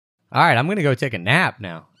All right, I'm going to go take a nap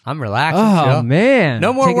now. I'm relaxing. Oh, man.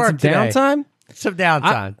 No more Taking work some today. downtime? Some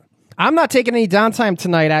downtime. I'm not taking any downtime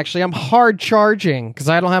tonight, actually. I'm hard charging because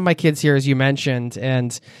I don't have my kids here, as you mentioned,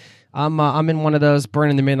 and I'm in one of those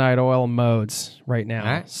burning the midnight oil modes right now.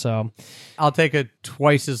 All right. So I'll take a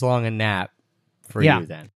twice as long a nap for you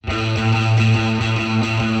then.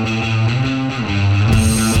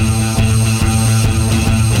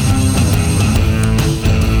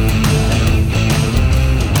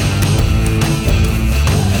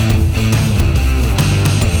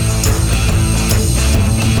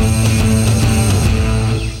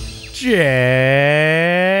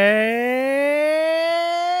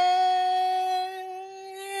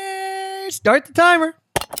 Start the timer.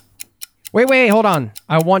 Wait, hold on.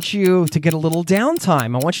 I want you to get a little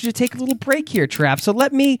downtime. I want you to take a little break here, Trav. So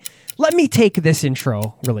let me take this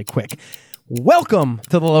intro really quick. Welcome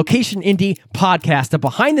to the Location Indie Podcast, a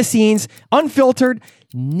behind the scenes, unfiltered,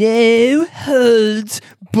 no holds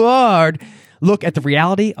barred look at the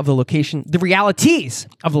realities of the location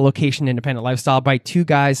independent lifestyle by two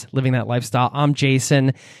guys living that lifestyle. I'm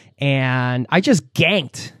Jason, and I just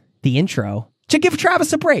ganked the intro to give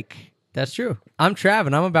Travis a break. That's true. I'm Trav,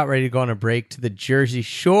 and I'm about ready to go on a break to the Jersey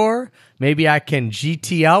Shore. Maybe I can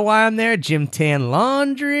GTL while I'm there, gym tan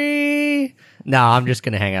laundry. No, I'm just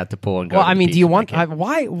going to hang out at the pool and go. Well, to the I mean, beach do you if want I can.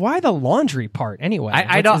 why the laundry part anyway?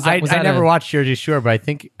 I don't. I never watched Jersey Shore, but I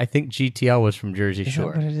think GTL was from Jersey Is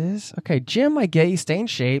Shore. that what it is? Okay, gym, I get you. Stay in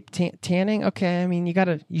shape. Tanning, okay. I mean,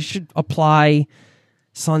 you should apply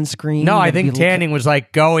sunscreen. No, I think tanning was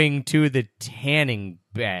like going to the tanning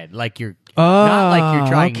bed, like you're not like you're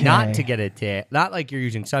trying not to get a tan, not like you're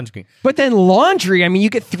using sunscreen. But then laundry, I mean, you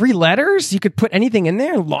get 3 letters. You could put anything in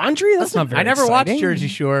there. Laundry, that's not very I never exciting. watched Jersey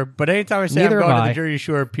Shore, but anytime I say Neither I'm going have to I. the Jersey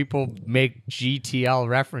Shore, people make GTL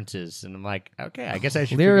references, and I'm like, okay, I guess I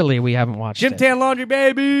should. Clearly, we haven't watched Gym it. tan laundry,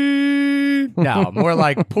 baby. No, more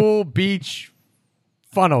like pool, beach,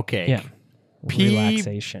 funnel cake. Yeah. P-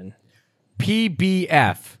 Relaxation. PBF.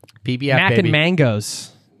 Mac baby. and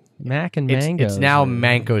mangoes. Mac and mangoes. It's now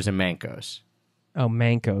Mancos and Mancos. Oh,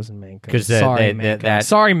 Mancos and Mancos. 'Cause Sorry, that-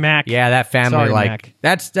 Sorry, Mac. Yeah, that family, Sorry, like Mac.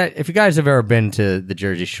 that's that. If you guys have ever been to the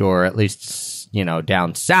Jersey Shore, at least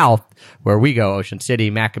down south where we go, Ocean City,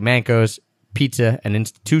 Mac and Mancos pizza, an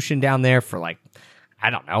institution down there for like I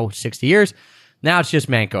don't know 60 years. Now it's just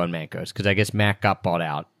Manco and Mancos because I guess Mac got bought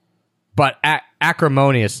out, but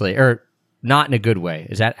acrimoniously or not in a good way.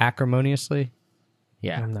 Is that acrimoniously?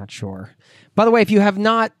 Yeah, I'm not sure. By the way, if you have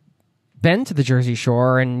not been to the Jersey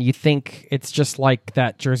Shore and you think it's just like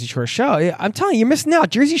that Jersey Shore show, I'm telling you, you're missing out.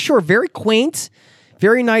 Jersey Shore, very quaint,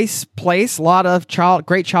 very nice place. A lot of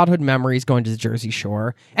great childhood memories going to the Jersey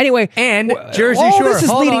Shore. Anyway, and Jersey all Shore. This is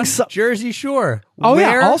Hold leading on. Jersey Shore. Oh, yeah,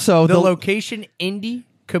 where also the the- location indie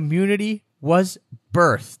community was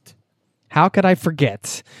birthed. How could I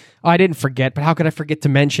forget? Oh, I didn't forget, but how could I forget to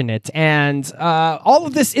mention it? And all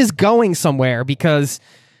of this is going somewhere because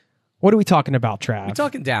what are we talking about, Trav? We're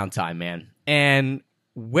talking downtime, man. And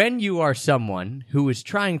when you are someone who is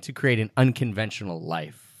trying to create an unconventional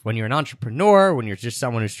life, when you're an entrepreneur, when you're just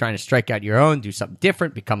someone who's trying to strike out your own, do something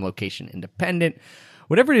different, become location independent,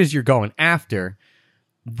 whatever it is you're going after,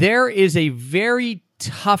 there is a very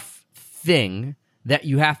tough thing that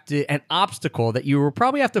you have to, an obstacle that you will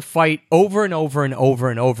probably have to fight over and over and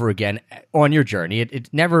over and over again on your journey. It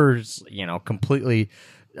never, completely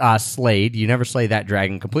slayed. You never slay that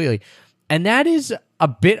dragon completely. And that is a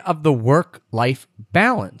bit of the work-life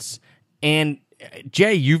balance. And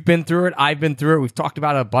Jay, you've been through it. I've been through it. We've talked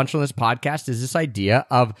about it a bunch on this podcast, is this idea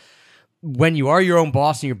of when you are your own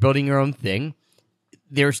boss and you're building your own thing,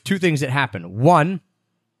 there's 2 things that happen. One,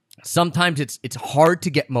 sometimes it's hard to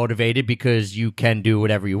get motivated because you can do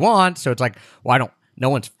whatever you want. So it's like, well, no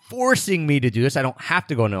one's forcing me to do this. I don't have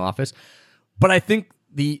to go into the office. But I think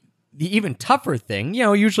the even tougher thing,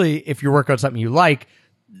 usually if you're working on something you like,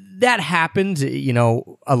 that happens,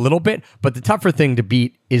 a little bit. But the tougher thing to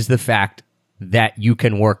beat is the fact that you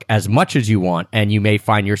can work as much as you want, and you may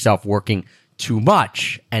find yourself working too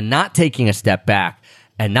much and not taking a step back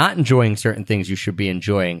and not enjoying certain things you should be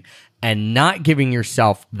enjoying and not giving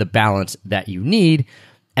yourself the balance that you need.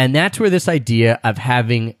 And that's where this idea of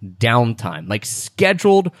having downtime, like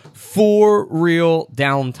scheduled for real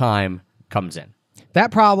downtime, comes in.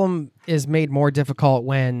 That problem is made more difficult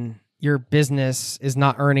when your business is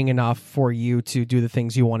not earning enough for you to do the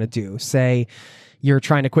things you want to do. Say you're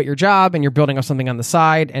trying to quit your job and you're building up something on the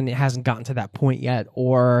side and it hasn't gotten to that point yet,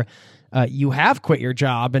 or you have quit your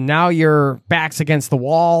job and now your back's against the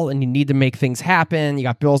wall and you need to make things happen. You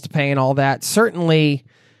got bills to pay and all that. Certainly,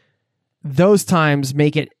 those times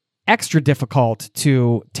make it extra difficult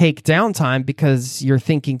to take downtime because you're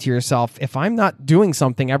thinking to yourself, if I'm not doing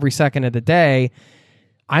something every second of the day,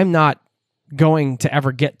 I'm not going to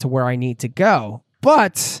ever get to where I need to go.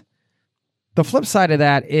 But the flip side of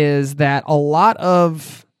that is that a lot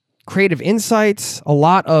of creative insights, a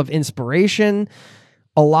lot of inspiration,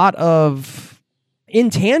 a lot of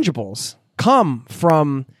intangibles come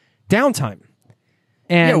from downtime.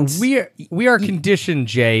 And we are conditioned,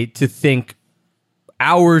 Jay, to think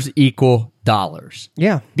hours equal dollars.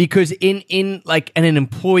 Yeah. Because in like an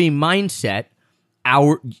employee mindset,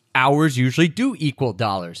 hours usually do equal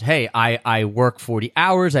dollars. Hey, I work 40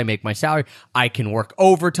 hours, I make my salary, I can work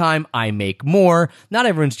overtime, I make more. Not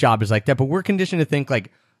everyone's job is like that, but we're conditioned to think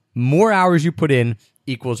like more hours you put in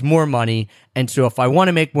equals more money. And so if I want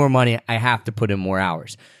to make more money, I have to put in more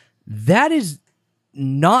hours. That is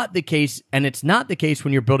not the case, and it's not the case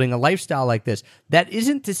when you're building a lifestyle like this. That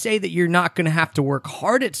isn't to say that you're not going to have to work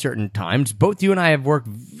hard at certain times. Both you and I have worked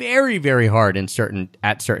very, very hard at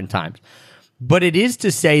certain times. But it is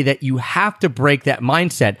to say that you have to break that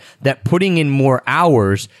mindset that putting in more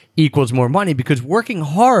hours equals more money, because working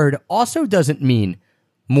hard also doesn't mean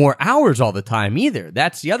more hours all the time either.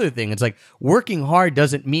 That's the other thing. It's like working hard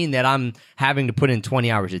doesn't mean that I'm having to put in 20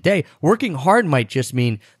 hours a day. Working hard might just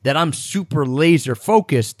mean that I'm super laser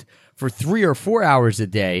focused for 3 or 4 hours a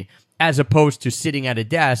day, as opposed to sitting at a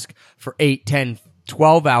desk for 8, 10,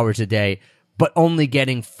 12 hours a day, but only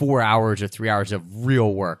getting 4 hours or 3 hours of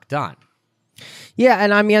real work done. Yeah,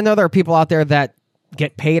 and I mean, I know there are people out there that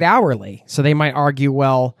get paid hourly. So they might argue,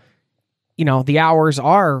 well, you know, the hours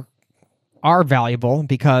are valuable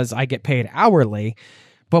because I get paid hourly.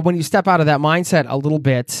 But when you step out of that mindset a little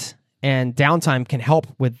bit, and downtime can help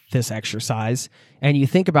with this exercise, and you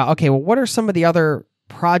think about, okay, well, what are some of the other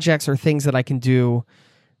projects or things that I can do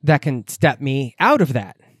that can step me out of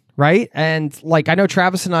that, right? And like, I know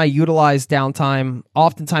Travis and I utilize downtime.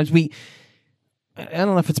 Oftentimes I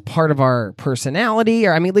don't know if it's part of our personality,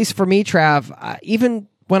 or I mean, at least for me, Trav, even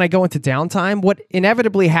when I go into downtime, what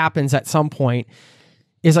inevitably happens at some point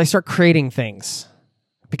is I start creating things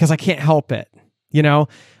because I can't help it. You know,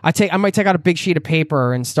 I might take out a big sheet of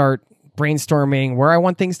paper and start brainstorming where I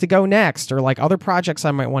want things to go next, or like other projects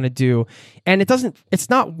I might want to do. And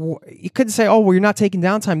you couldn't say, oh, well, you're not taking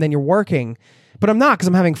downtime, then you're working. But I'm not, because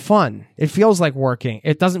I'm having fun. It feels like working.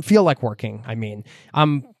 It doesn't feel like working. I mean,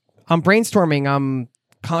 I'm brainstorming. I'm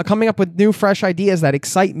coming up with new, fresh ideas that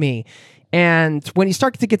excite me. And when you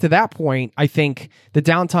start to get to that point, I think the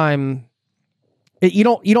downtime, you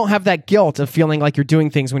don't have that guilt of feeling like you're doing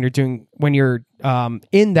things when you're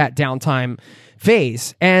in that downtime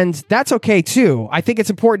phase. And that's okay too. I think it's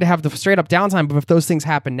important to have the straight up downtime, but if those things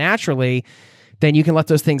happen naturally, then you can let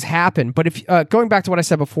those things happen. But if going back to what I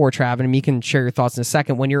said before, Trav, and you can share your thoughts in a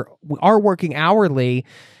second, when you are working hourly,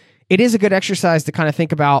 it is a good exercise to kind of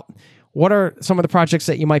think about what are some of the projects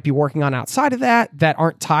that you might be working on outside of that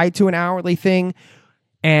aren't tied to an hourly thing,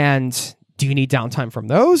 and do you need downtime from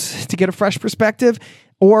those to get a fresh perspective?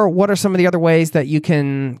 Or what are some of the other ways that you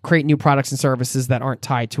can create new products and services that aren't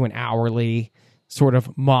tied to an hourly sort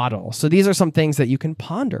of model? So these are some things that you can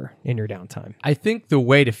ponder in your downtime. I think the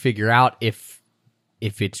way to figure out if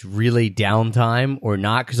it's really downtime or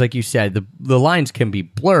not, because like you said, the lines can be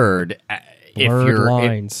blurred.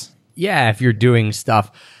 If you're doing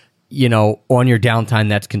stuff, you know, on your downtime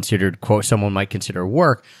that's considered, quote, someone might consider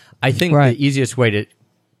work. I think the easiest way to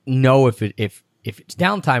know if it's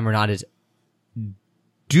downtime or not is,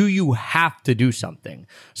 do you have to do something?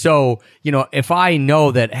 So, you know, if I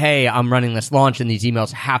know that, hey, I'm running this launch and these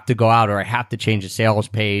emails have to go out, or I have to change a sales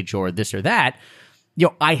page or this or that, you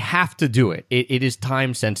know, I have to do it. It is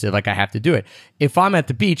time sensitive. Like, I have to do it. If I'm at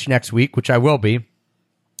the beach next week, which I will be,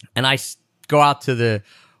 and I go out to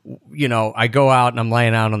I go out and I'm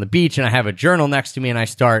laying out on the beach and I have a journal next to me and I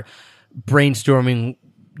start brainstorming,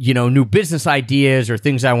 you know, new business ideas or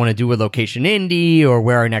things I want to do with Location Indie, or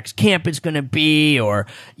where our next camp is going to be, or,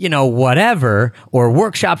 you know, whatever, or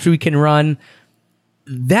workshops we can run.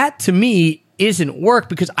 That to me isn't work,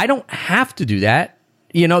 because I don't have to do that.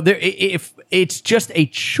 You know, if it's just a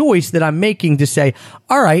choice that I'm making to say,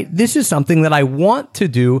 all right, this is something that I want to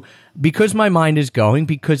do because my mind is going,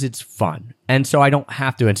 because it's fun. And so I don't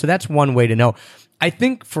have to. And so that's one way to know. I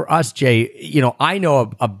think for us, Jay, you know, I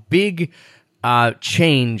know a big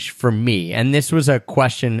change for me. And this was a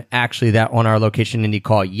question actually that on our Location Indie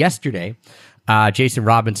call yesterday, Jason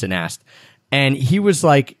Robinson asked. And he was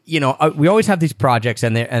like, you know, we always have these projects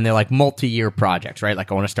and they're like multi-year projects, right?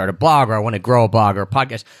 Like, I want to start a blog, or I want to grow a blog or a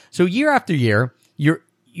podcast. So year after year,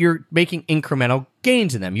 you're making incremental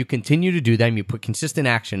gains in them. You continue to do them. You put consistent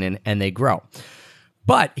action in, and they grow.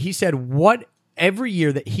 But he said, every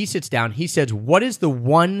year that he sits down, he says, what is the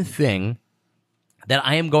one thing that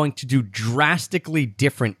I am going to do drastically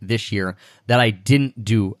different this year that I didn't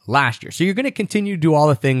do last year? So you're going to continue to do all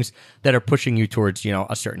the things that are pushing you towards,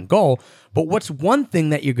 a certain goal. But what's one thing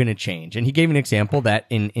that you're going to change? And he gave an example that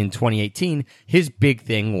in 2018, his big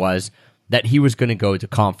thing was that he was going to go to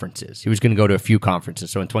conferences. He was going to go to a few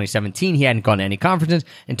conferences. So in 2017, he hadn't gone to any conferences.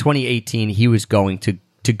 In 2018, he was going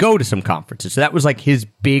to go to some conferences. So that was like his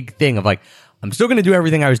big thing of like, I'm still going to do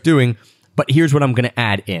everything I was doing, but here's what I'm going to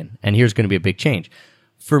add in, and here's going to be a big change.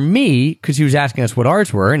 For me, because he was asking us what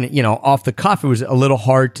ours were, and, off the cuff, it was a little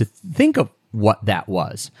hard to think of what that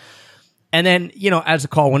was. And then, as the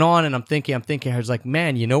call went on, and I'm thinking, I was like,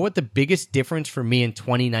 man, you know what the biggest difference for me in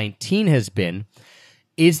 2019 has been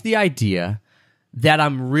is the idea that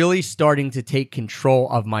I'm really starting to take control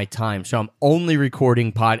of my time. So I'm only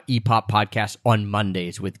recording EPOP podcasts on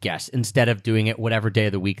Mondays with guests instead of doing it whatever day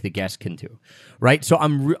of the week the guests can do, right? So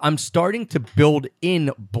I'm starting to build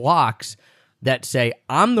in blocks that say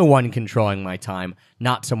I'm the one controlling my time,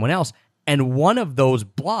 not someone else. And one of those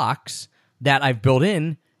blocks that I've built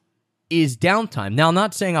in is downtime. Now, I'm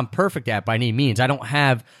not saying I'm perfect at it by any means. I don't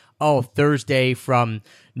have, Thursday from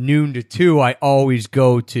noon to 2, I always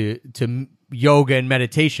go to yoga and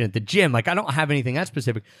meditation at the gym. Like, I don't have anything that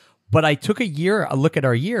specific, but I took a look at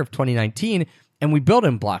our year of 2019, and we built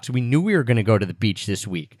in blocks. We knew we were going to go to the beach this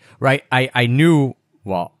week, right? I knew,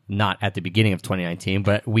 well, not at the beginning of 2019,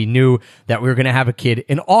 but we knew that we were going to have a kid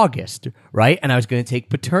in August, right? And I was going to take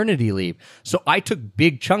paternity leave. So I took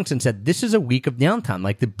big chunks and said, this is a week of downtime.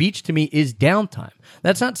 Like, the beach to me is downtime.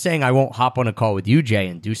 That's not saying I won't hop on a call with you, Jay,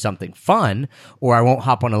 and do something fun, or I won't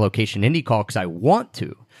hop on a location indie call because I want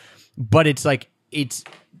to. But it's like, it's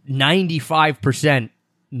 95%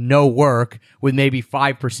 no work with maybe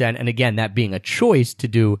 5%. And again, that being a choice to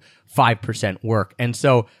do 5% work. And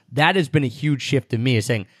so that has been a huge shift to me, is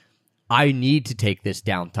saying, I need to take this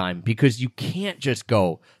downtime, because you can't just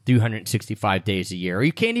go 365 days a year. Or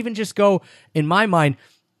you can't even just go, in my mind,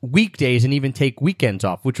 weekdays and even take weekends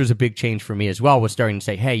off, which was a big change for me as well, was starting to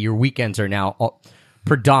say, hey, your weekends are now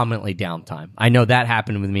predominantly downtime. I know that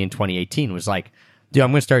happened with me in 2018, was like, dude,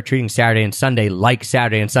 I'm going to start treating Saturday and Sunday like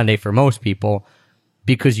Saturday and Sunday for most people,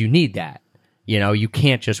 because you need that. You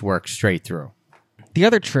can't just work straight through. The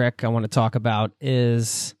other trick I want to talk about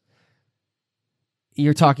is,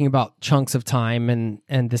 you're talking about chunks of time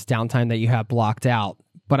and this downtime that you have blocked out.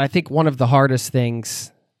 But I think one of the hardest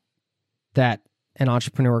things that an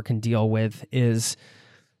entrepreneur can deal with is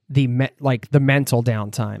the mental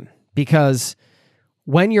downtime. Because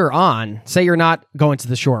when you're on, say you're not going to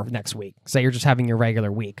the shore next week, say you're just having your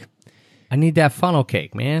regular week. I need that funnel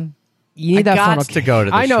cake, man. You need that funnel cake to go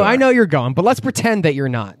to the shore. I know you're going, but let's pretend that you're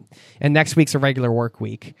not. And next week's a regular work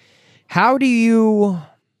week. How do you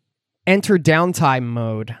enter downtime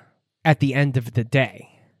mode at the end of the day?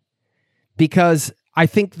 Because I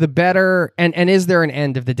think the better, and is there an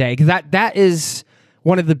end of the day? Because that is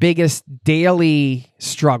one of the biggest daily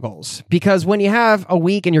struggles. Because when you have a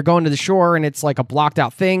week and you're going to the shore and it's like a blocked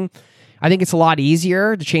out thing, I think it's a lot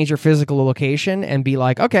easier to change your physical location and be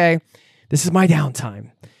like, okay, this is my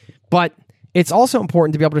downtime. But it's also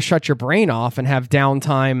important to be able to shut your brain off and have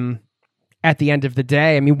downtime at the end of the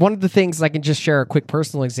day. I mean, one of the things, I can just share a quick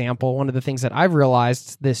personal example. One of the things that I've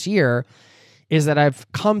realized this year is that I've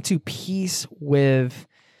come to peace with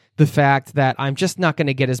the fact that I'm just not going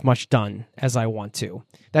to get as much done as I want to.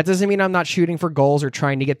 That doesn't mean I'm not shooting for goals or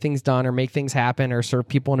trying to get things done or make things happen or serve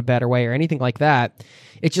people in a better way or anything like that.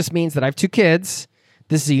 It just means that I have 2 kids.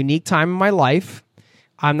 This is a unique time in my life.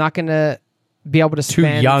 I'm not going to be able to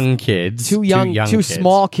spend... 2 young kids. 2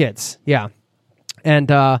 small kids. Yeah. And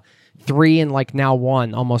 3 and like now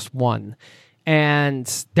 1, almost 1.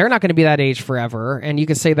 And they're not going to be that age forever. And you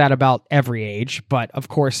can say that about every age, but of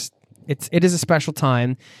course it is a special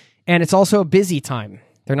time, and it's also a busy time.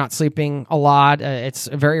 They're not sleeping a lot. It's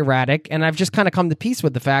very erratic. And I've just kind of come to peace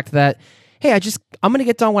with the fact that, hey, I'm going to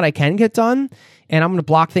get done what I can get done, and I'm going to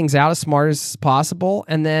block things out as smart as possible.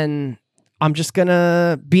 And then I'm just going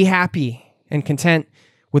to be happy and content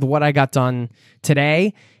with what I got done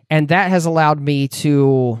today. And that has allowed me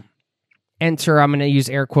to enter, I'm going to use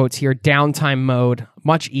air quotes here, downtime mode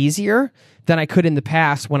much easier than I could in the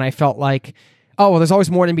past, when I felt like, oh, well, there's always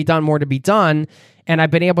more to be done. And I've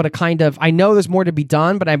been able to I know there's more to be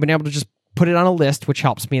done, but I've been able to just put it on a list, which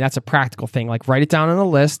helps me. That's a practical thing. Like, write it down on a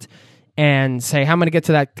list and say, how am I going to get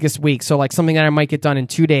to that this week? So like something that I might get done in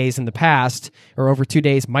 2 days in the past, or over 2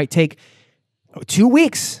 days, might take 2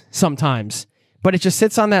 weeks sometimes, but it just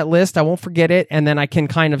sits on that list. I won't forget it. And then I can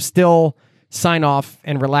kind of still sign off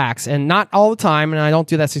and relax. And not all the time, and I don't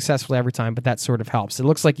do that successfully every time, but that sort of helps. It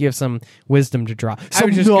looks like you have some wisdom to drop.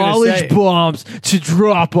 Some knowledge bombs to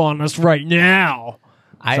drop on us right now.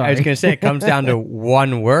 I was going to say, it comes down to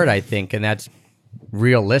one word, I think, and that's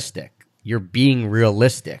realistic. You're being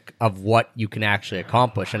realistic of what you can actually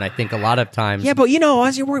accomplish. And I think a lot of times... Yeah, but we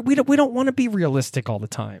don't want to be realistic all the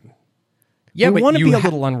time. Yeah, we want to be a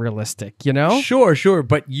little unrealistic, you know? Sure.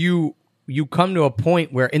 But you come to a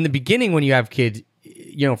point where in the beginning when you have kids,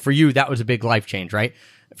 for you, that was a big life change, right?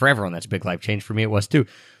 For everyone, that's a big life change. For me, it was too.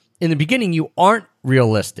 In the beginning, you aren't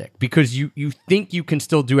realistic because you think you can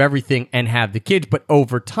still do everything and have the kids. But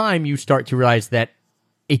over time, you start to realize that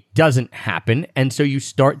it doesn't happen. And so you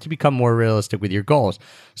start to become more realistic with your goals.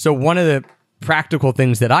 So one of the practical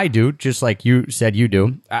things that I do, just like you said you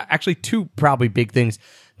do, actually two probably big things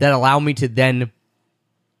that allow me to then,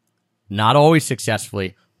 not always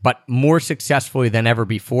successfully, but more successfully than ever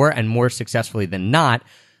before and more successfully than not,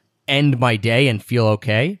 end my day and feel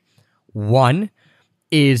okay. One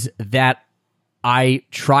is that I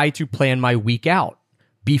try to plan my week out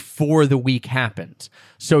before the week happens.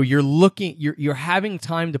 So you're having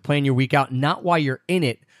time to plan your week out, not while you're in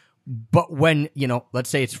it, but when, let's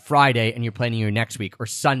say it's Friday and you're planning your next week, or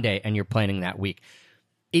Sunday and you're planning that week.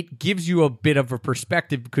 It gives you a bit of a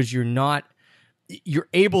perspective because you're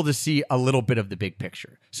able to see a little bit of the big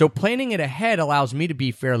picture. So planning it ahead allows me to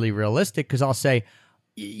be fairly realistic because I'll say,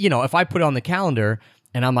 if I put it on the calendar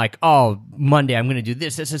and I'm like, oh, Monday, I'm going to do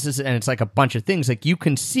this, and it's like a bunch of things. Like you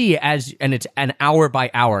can see and it's an hour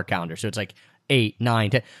by hour calendar. So it's like 8, 9,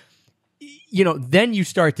 10. Then you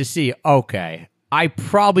start to see, okay, I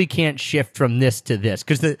probably can't shift from this to this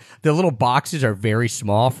because the little boxes are very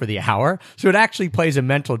small for the hour. So it actually plays a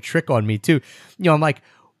mental trick on me too. I'm like,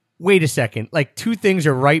 wait a second, like two things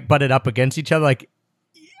are right butted up against each other. Like,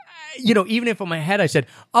 even if in my head I said,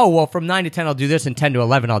 oh, well, from 9 to 10, I'll do this, and 10 to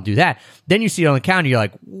 11, I'll do that. Then you see it on the calendar, you're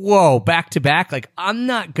like, whoa, back to back. Like, I'm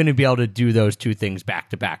not going to be able to do those two things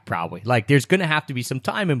back to back, probably. Like, there's going to have to be some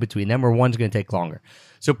time in between them, or one's going to take longer.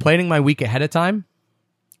 So planning my week ahead of time,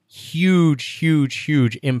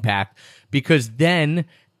 huge impact, because then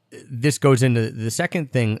this goes into the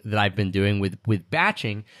second thing that I've been doing with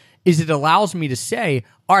batching, is it allows me to say,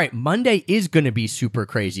 all right, Monday is going to be super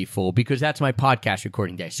crazy full because that's my podcast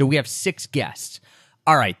recording day. So we have 6 guests.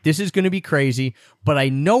 All right, this is going to be crazy, but I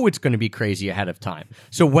know it's going to be crazy ahead of time.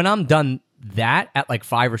 So when I'm done that at like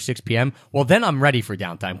 5 or 6 p.m., well, then I'm ready for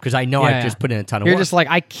downtime because I know I've just put in a ton of work. You're just like,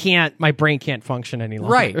 my brain can't function any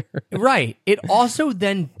longer. Right. It also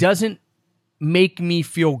then doesn't make me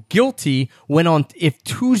feel guilty if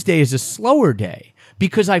Tuesday is a slower day.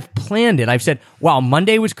 Because I've planned it. I've said, wow,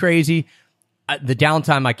 Monday was crazy. The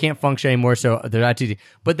downtime, I can't function anymore, so that's easy.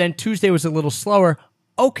 But then Tuesday was a little slower.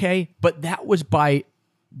 Okay, but that was by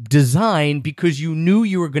design because you knew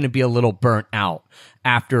you were going to be a little burnt out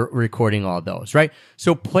after recording all those, right?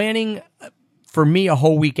 So planning, for me, a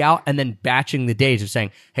whole week out and then batching the days of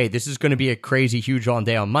saying, hey, this is going to be a crazy, huge long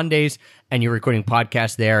day on Mondays, and you're recording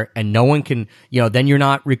podcasts there, and no one can, then you're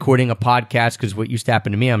not recording a podcast, because what used to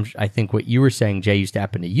happen to me, I think what you were saying, Jay, used to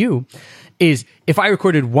happen to you, is if I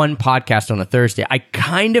recorded one podcast on a Thursday, I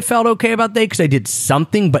kind of felt okay about that because I did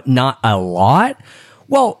something, but not a lot.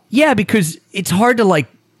 Well, yeah, because it's hard to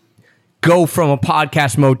go from a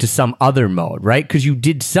podcast mode to some other mode, right? Because you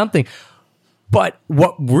did something. But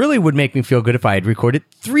what really would make me feel good if I had recorded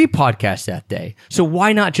 3 podcasts that day. So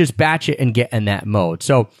why not just batch it and get in that mode?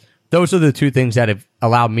 So those are the two things that have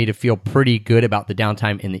allowed me to feel pretty good about the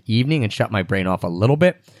downtime in the evening and shut my brain off a little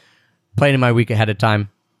bit, planning my week ahead of time,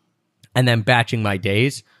 and then batching my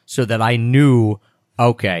days so that I knew,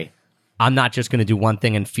 okay, I'm not just going to do one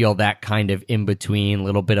thing and feel that kind of in-between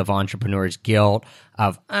little bit of entrepreneur's guilt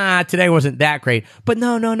of, today wasn't that great. But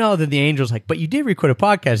no. Then the angel's like, but you did record a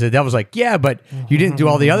podcast. And the devil's like, yeah, but you didn't do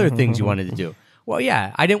all the other things you wanted to do. Well,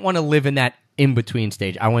 yeah, I didn't want to live in that in-between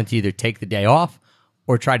stage. I wanted to either take the day off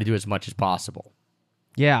or try to do as much as possible.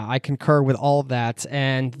 Yeah, I concur with all of that.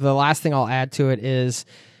 And the last thing I'll add to it is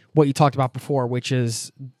what you talked about before, which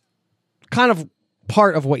is kind of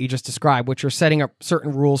part of what you just described, which are setting up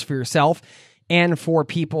certain rules for yourself and for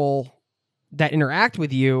people that interact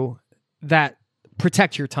with you that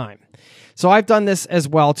protect your time. So I've done this as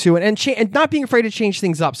well too, and not being afraid to change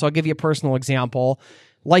things up. So I'll give you a personal example.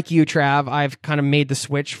 Like you, Trav, I've kind of made the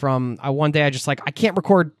switch from one day I can't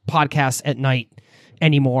record podcasts at night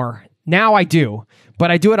anymore. Now I do,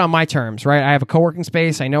 but I do it on my terms, right? I have a co-working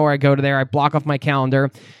space. I know where I go to there. I block off my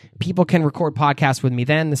calendar. People can record podcasts with me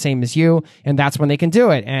then, the same as you, and that's when they can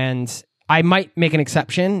do it. And I might make an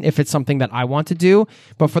exception if it's something that I want to do,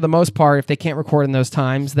 but for the most part, if they can't record in those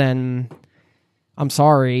times, then I'm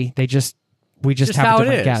sorry. They just we just have how a it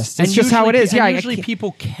different is. guest. And It's just how it is. Yeah, usually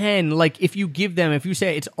people can, like, if you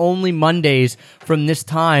say it's only Mondays from this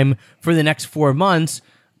time for the next 4 months,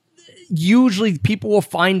 usually people will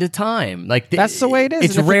find a time. Like that's the way it is.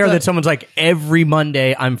 It's rare that someone's like, every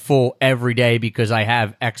Monday I'm full every day because I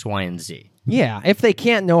have X, Y, and Z. Yeah, if they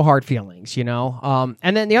can't, no hard feelings, you know?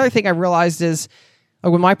 And then the other thing I realized is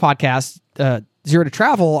with my podcast, Zero to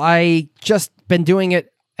Travel, I just been doing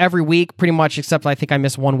it every week pretty much, except I think I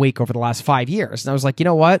missed 1 week over the last 5 years. And I was like, you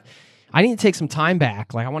know what? I need to take some time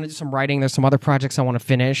back. Like, I want to do some writing. There's some other projects I want to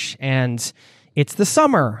finish. And it's the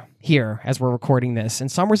summer here as we're recording this.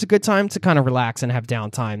 And summer's a good time to kind of relax and have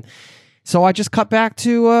downtime. So I just cut back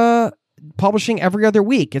to publishing every other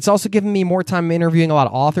week. It's also given me more time interviewing a lot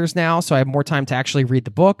of authors now. So I have more time to actually read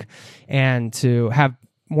the book and to have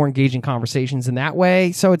more engaging conversations in that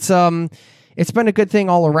way. So it's been a good thing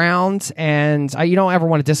all around, and you don't ever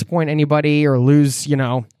want to disappoint anybody or lose,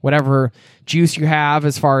 whatever juice you have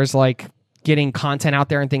as far as like getting content out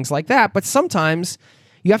there and things like that. But sometimes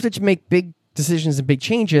you have to make big decisions and big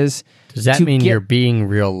changes. Does that mean you're being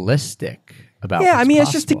realistic about? Yeah, I mean,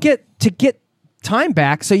 possible? It's just to get time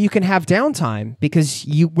back so you can have downtime, because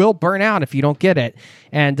you will burn out if you don't get it.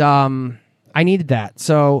 And I needed that.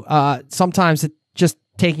 So sometimes it just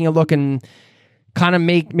taking a look and kind of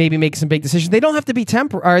make some big decisions. They don't have to be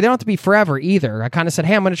temporary. They don't have to be forever either. I kind of said,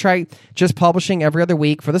 hey, I'm going to try just publishing every other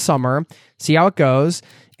week for the summer, see how it goes.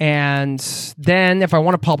 And then if I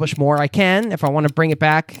want to publish more, I can. If I want to bring it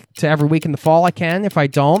back to every week in the fall, I can. If I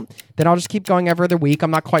don't, then I'll just keep going every other week.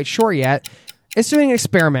 I'm not quite sure yet. It's doing an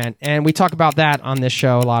experiment, and we talk about that on this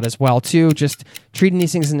show a lot as well, too, just treating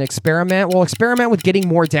these things as an experiment. We'll experiment with getting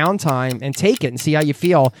more downtime and take it and see how you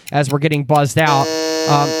feel as we're getting buzzed out.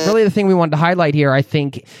 Really, the thing we wanted to highlight here, I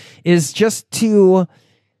think, is just to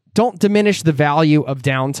don't diminish the value of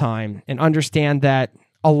downtime and understand that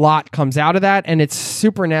a lot comes out of that, and it's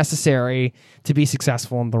super necessary to be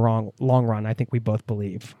successful in the long run. I think we both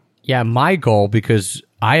believe. Yeah, my goal, because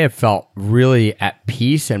I have felt really at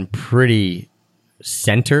peace and pretty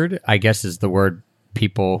centered, I guess is the word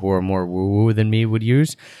people who are more woo-woo than me would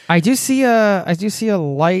use. I do see a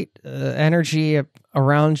light energy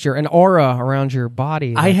around an aura around your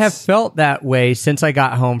body. I have felt that way since I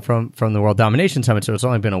got home from the World Domination Summit, so it's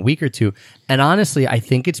only been a week or two. And honestly, I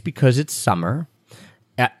think it's because it's summer.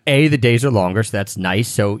 The days are longer, so that's nice.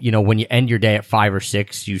 So, when you end your day at 5 or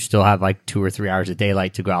 6, you still have like 2 or 3 hours of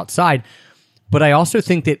daylight to go outside. But I also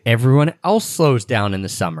think that everyone else slows down in the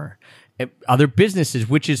summer. Other businesses,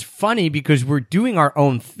 which is funny because we're doing our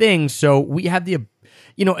own thing. So we have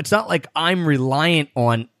it's not like I'm reliant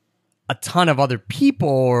on a ton of other people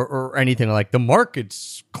or anything, like the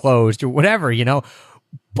market's closed or whatever,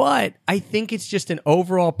 But I think it's just an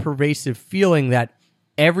overall pervasive feeling that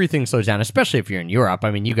everything slows down, especially if you're in Europe.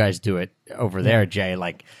 I mean, you guys do it over there, Jay.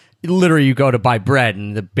 Like, literally, you go to buy bread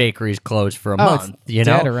and the bakery's closed for a month. It's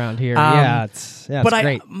dead around here. It's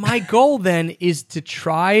great. My goal then is to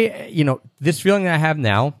try, this feeling that I have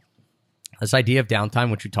now, this idea of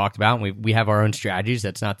downtime, which we talked about, and we have our own strategies.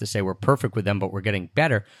 That's not to say we're perfect with them, but we're getting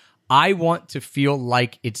better. I want to feel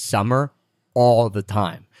like it's summer all the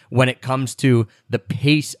time when it comes to the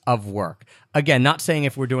pace of work. Again, not saying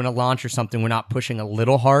if we're doing a launch or something, we're not pushing a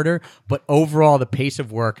little harder, but overall, the pace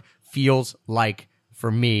of work feels like,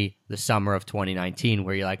 for me, the summer of 2019,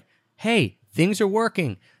 where you're like, hey, things are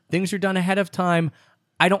working. Things are done ahead of time.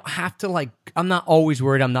 I don't have to, I'm not always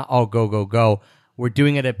worried. I'm not all go, go, go. We're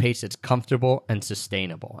doing it at a pace that's comfortable and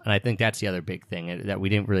sustainable. And I think that's the other big thing that we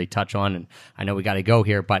didn't really touch on. And I know we got to go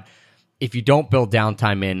here, but if you don't build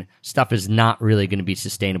downtime in, stuff is not really going to be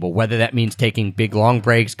sustainable, whether that means taking big, long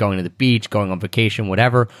breaks, going to the beach, going on vacation,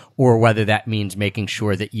 whatever, or whether that means making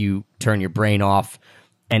sure that you turn your brain off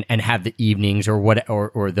and have the evenings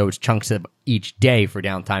or those chunks of each day for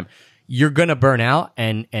downtime. You're going to burn out,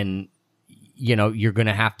 and you're going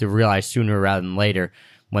to have to realize sooner rather than later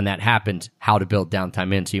when that happens how to build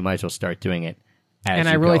downtime in, so you might as well start doing it. And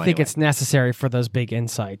I really think it's necessary for those big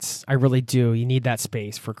insights. I really do. You need that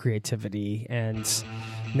space for creativity and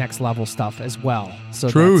next level stuff as well. So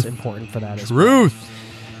that's important for that as well.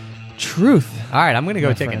 Truth. All right, I'm going to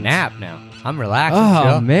go take a nap now. I'm relaxing.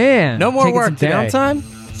 Oh, man. No more Taking work some today. downtime?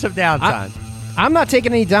 Some downtime. I'm not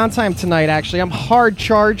taking any downtime tonight, actually. I'm hard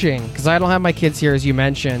charging because I don't have my kids here, as you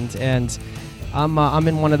mentioned, and I'm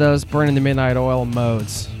in one of those burning the midnight oil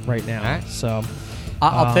modes right now. Right. So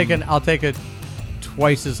I'll take a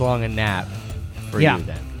twice as long a nap for you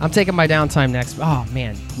then. I'm taking my downtime next. Oh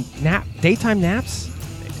man, daytime naps?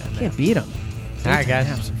 Can't beat them. All right, guys.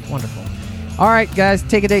 Naps are wonderful. All right, guys,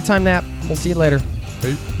 take a daytime nap. We'll see you later.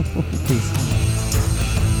 Peace. Peace.